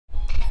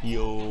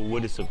Yo,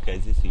 what is up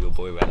guys, this is your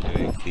boy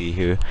Raptor XD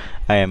here.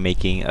 I am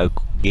making a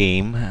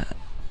game.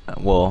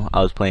 Well,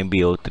 I was playing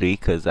BO3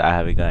 because I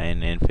haven't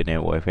gotten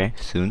Infinite Warfare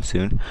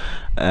soon.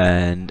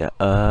 And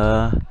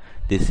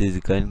this is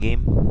a gun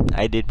game.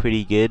 I did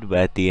pretty good, but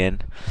at the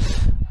end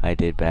I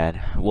did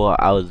bad. Well,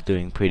 I was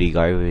doing pretty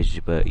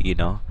garbage, but you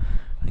know,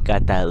 I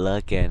got that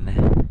luck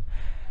and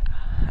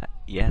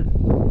yeah,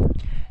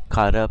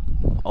 caught up,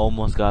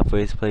 almost got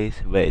first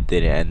place, but it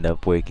didn't end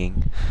up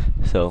working.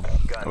 So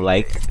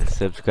like,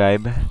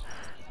 subscribe.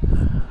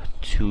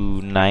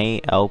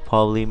 Tonight I'll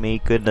probably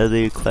make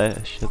another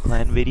Clash of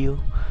Clan video,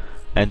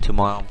 and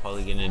tomorrow I'm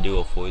probably gonna do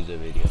a Forza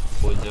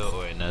video,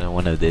 or another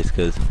one of this,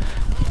 because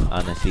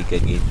honestly gun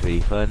game's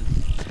pretty fun.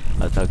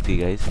 I'll talk to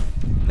you guys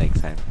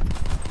next time.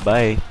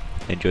 Bye,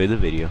 enjoy the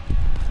video.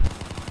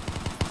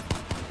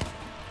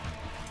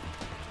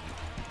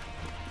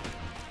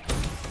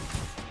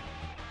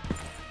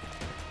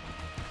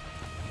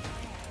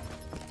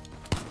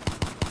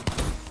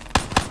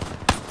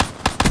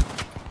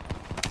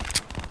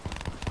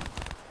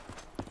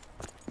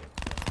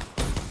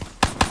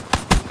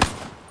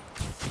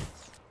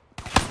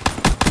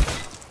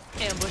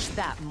 Ambush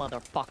that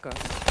motherfucker.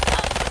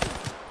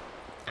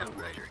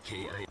 Outrider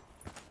KI.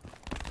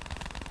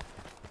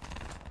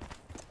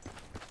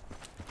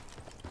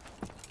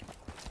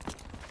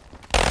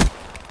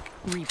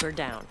 Reaper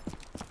down.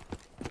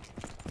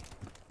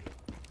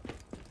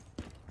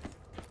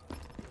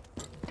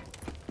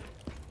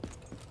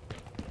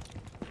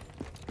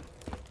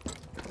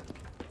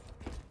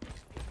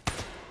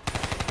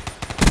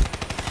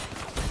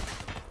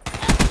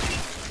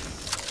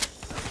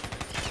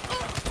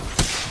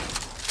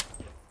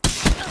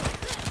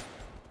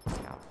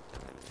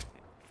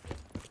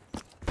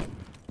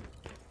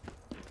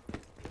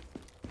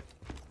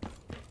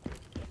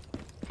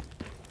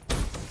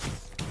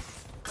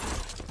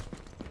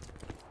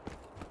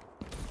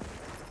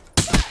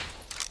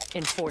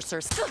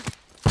 Enforcers.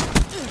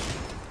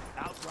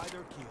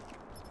 Outrider kill.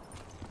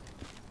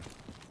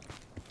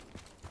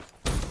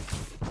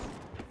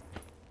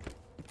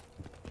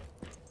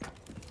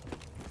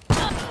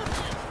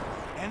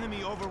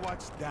 Enemy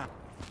Overwatch down.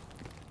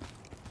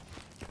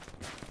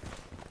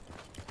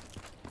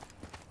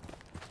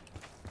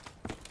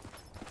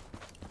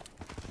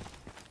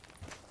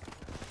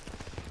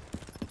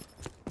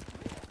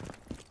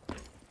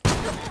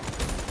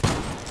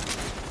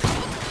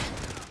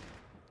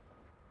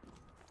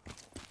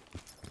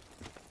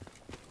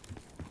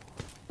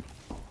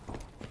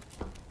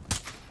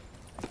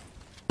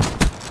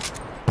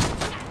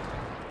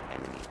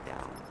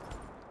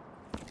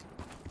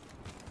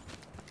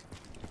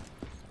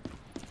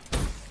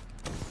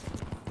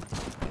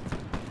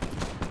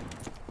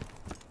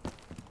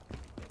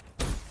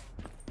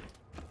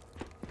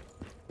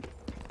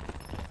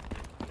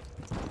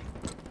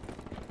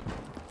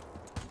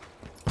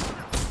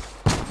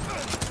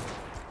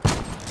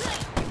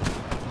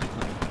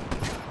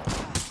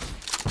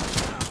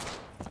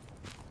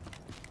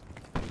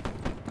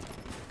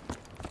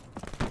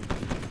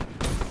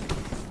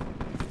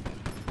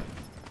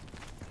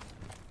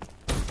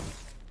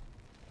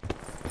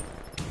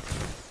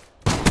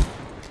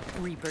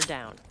 Reaper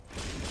down.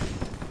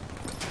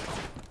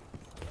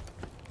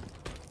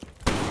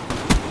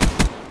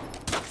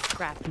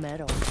 Scrap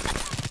metal.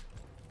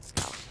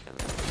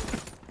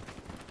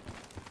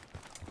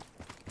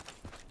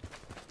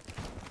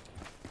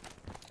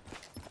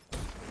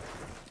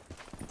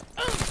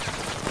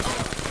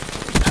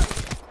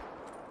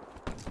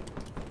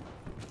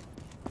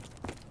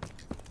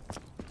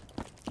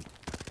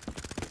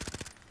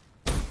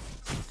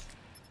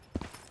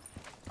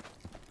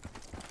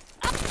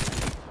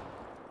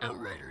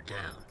 Outrider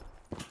down.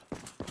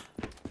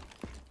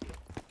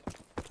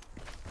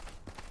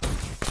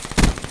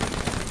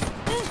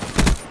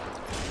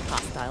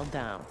 Hostile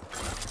down.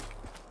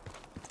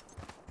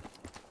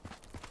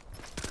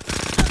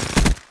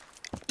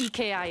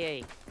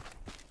 EKIA.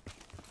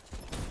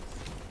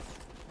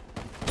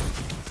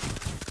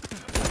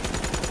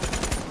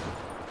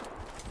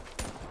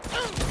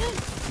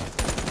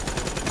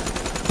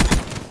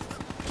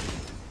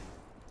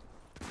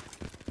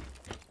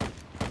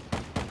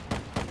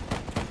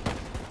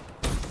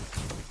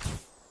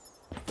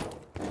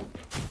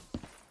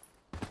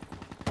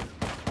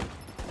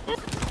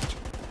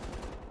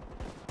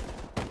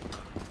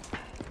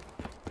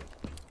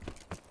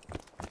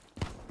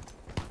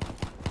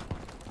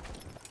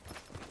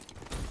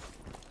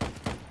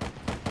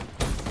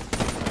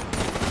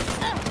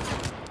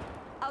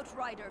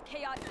 Outrider,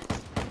 chaos.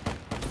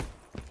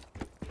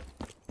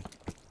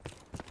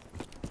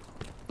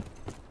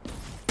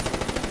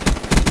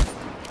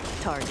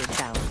 Target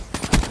down.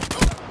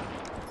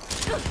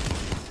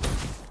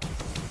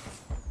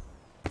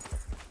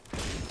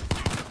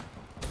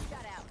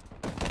 Shut out.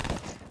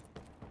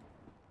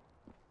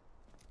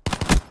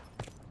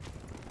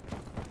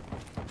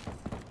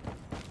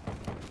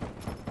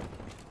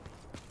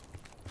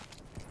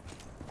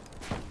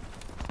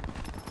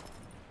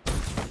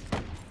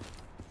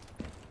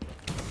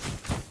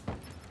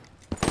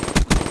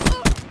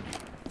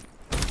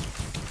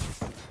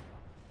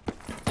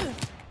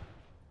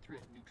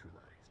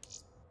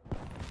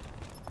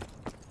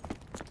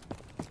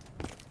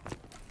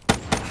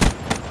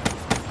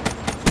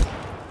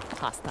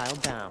 Hostile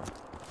down.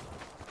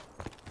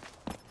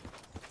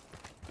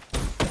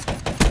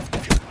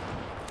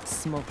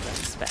 Smoke that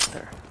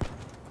Spectre.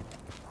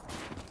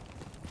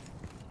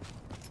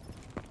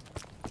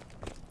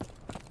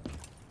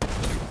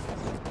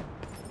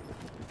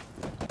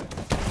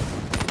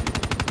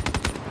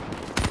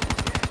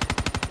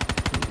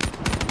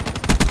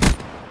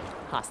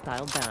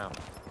 Hostile down.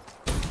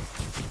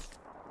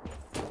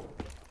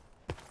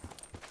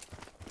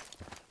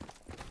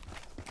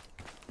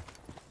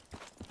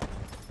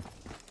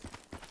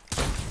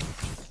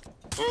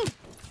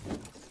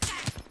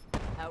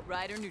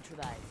 Outrider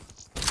neutralized.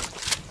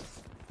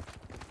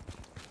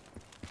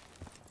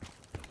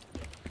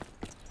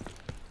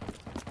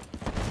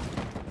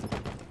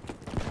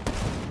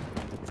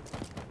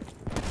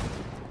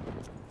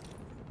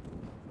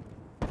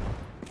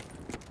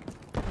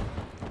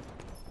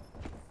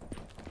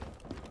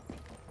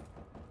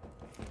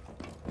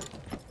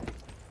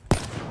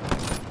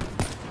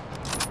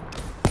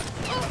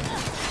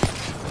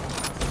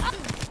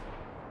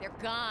 They're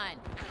gone.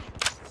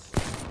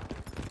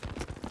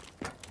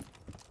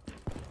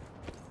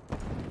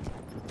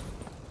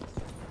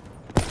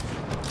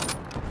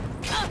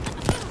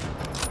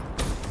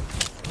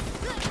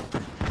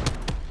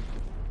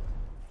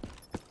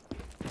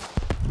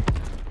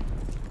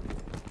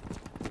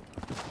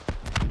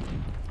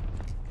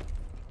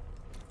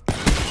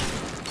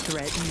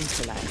 Threat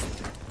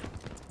neutralized.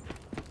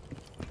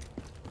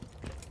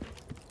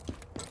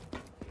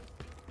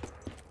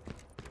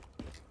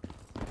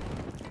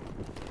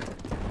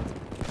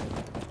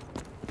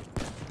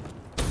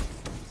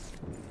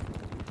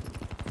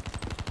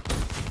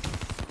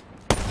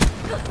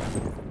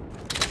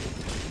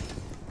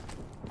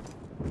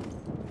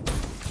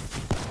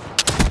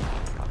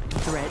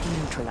 Threat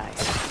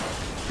neutralized.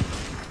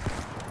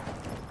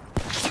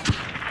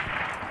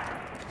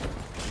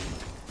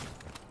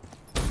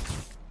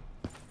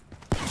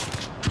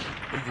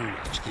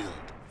 Overwatch killed.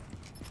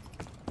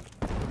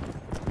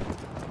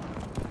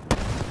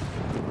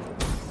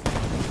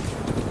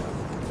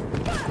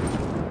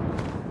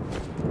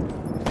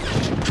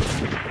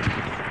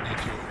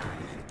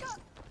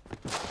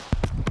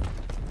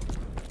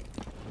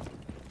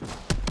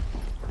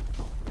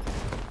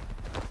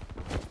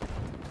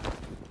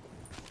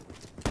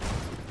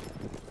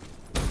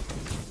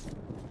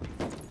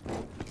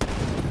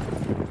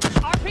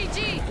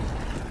 RPG!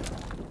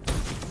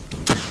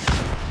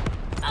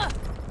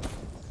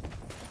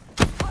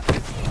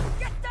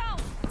 Get down!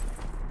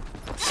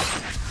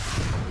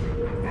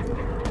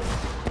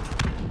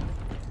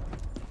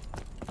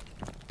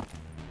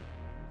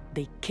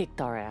 They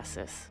kicked our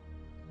asses.